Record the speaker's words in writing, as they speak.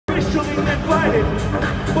officially invited.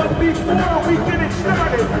 But before we get it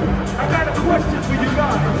started, I got a question for you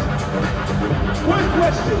guys. One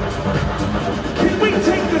question. Can we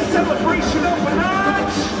take the celebration up a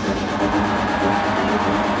notch?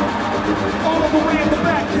 All the way in the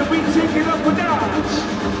back, can we take it up a notch?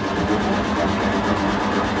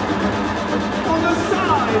 On the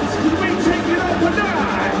sides, can we take it up a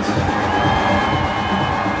notch?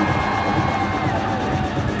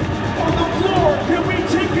 On the floor, can we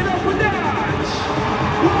take it up a notch?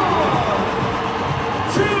 1,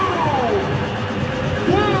 2,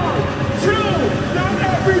 1, 2. Now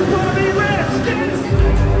everybody, let's dance.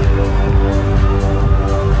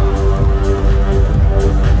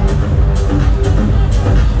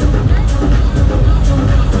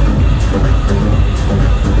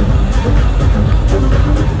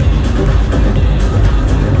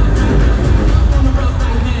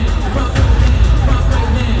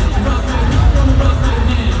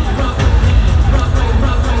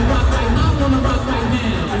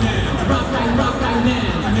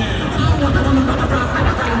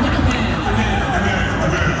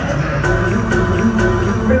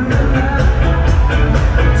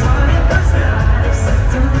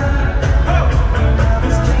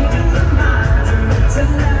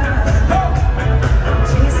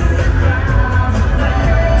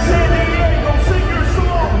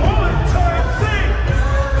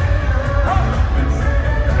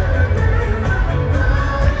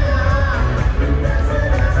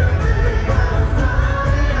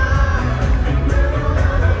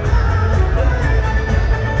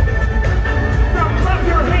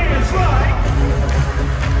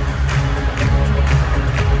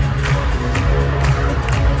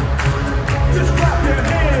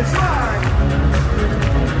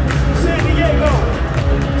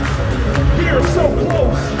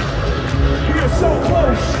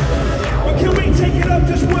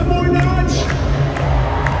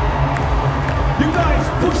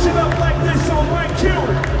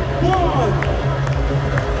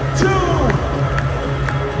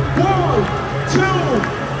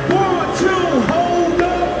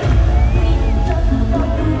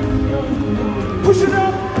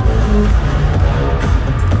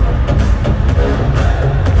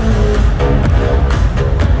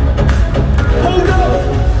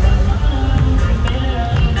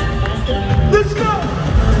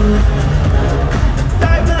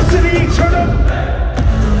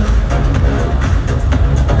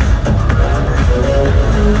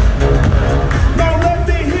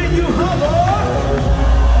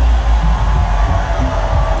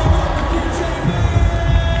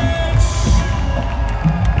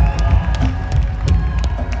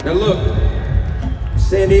 Now look,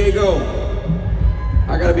 San Diego,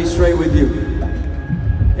 I gotta be straight with you.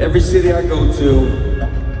 Every city I go to,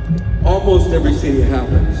 almost every city it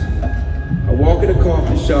happens. I walk in a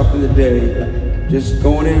coffee shop in the day, just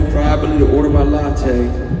going in privately to order my latte.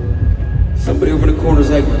 Somebody over in the corner's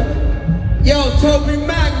like, "Yo, Toby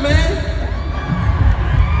Mac, man."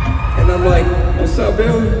 And I'm like, "What's up,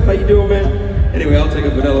 Bill? How you doing, man?" Anyway, I'll take a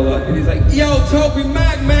vanilla latte. And he's like, "Yo, Toby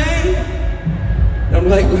Mac, man." And I'm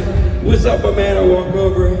like, "What's up, my man?" I walk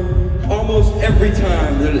over. Almost every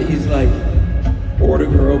time he's like, or the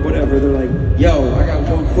girl, whatever, they're like, "Yo, I got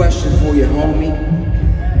one question for you, homie.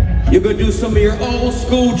 You gonna do some of your old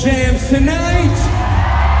school jams tonight?"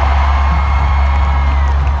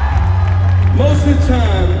 Most of the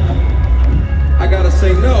time, I gotta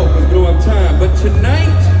say no, because we don't have time. But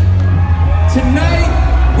tonight,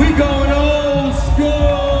 we going old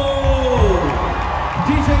school.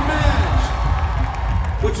 DJ Mac,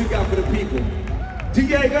 what you got for the people?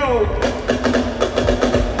 Diego.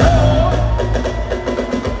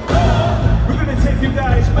 We're gonna take you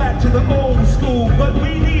guys back to the old school, but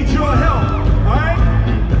we need your help, all right?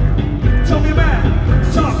 Toby Mac,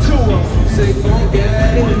 talk to him. Say funky,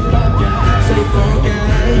 say funky,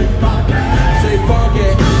 say funky,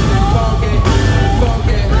 funky,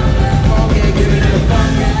 funky, funky, give it that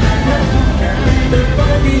funky, the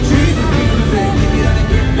funky Jesus music, give me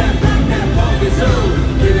that funky soul,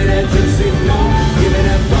 give it that juicy flow, give it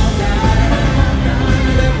that funky.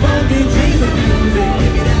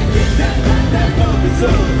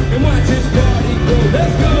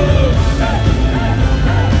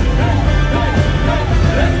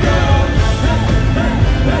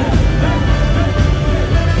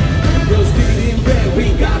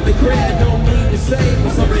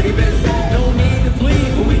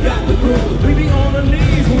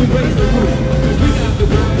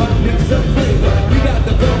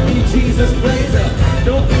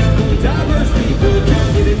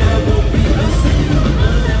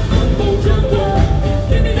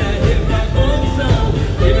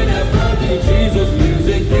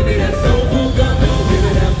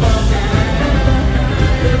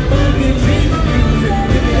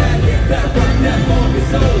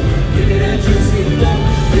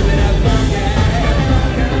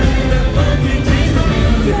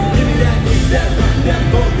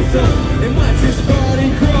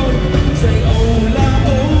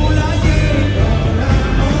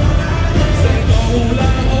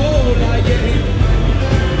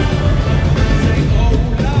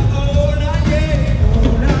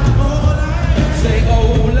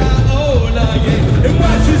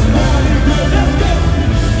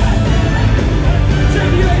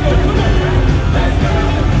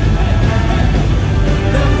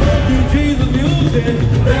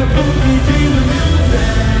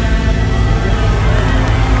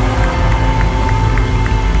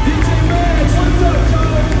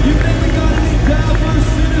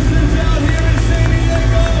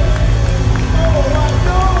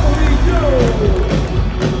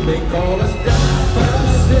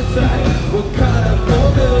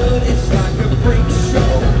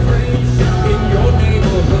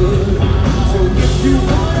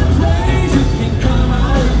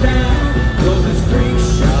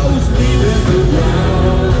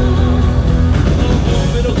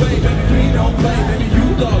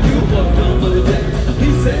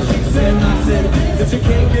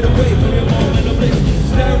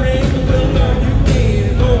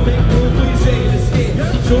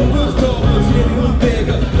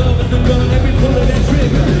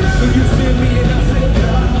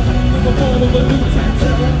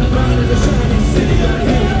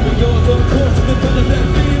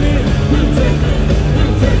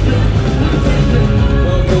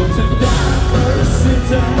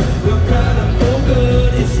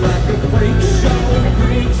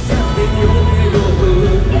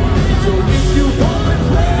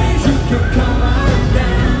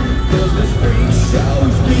 'cause this freak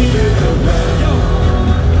show's leading the way. Yo,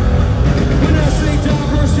 when I say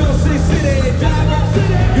diverse, y'all say city. Diverse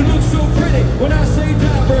city. You look so pretty. When I say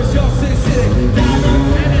diverse, y'all say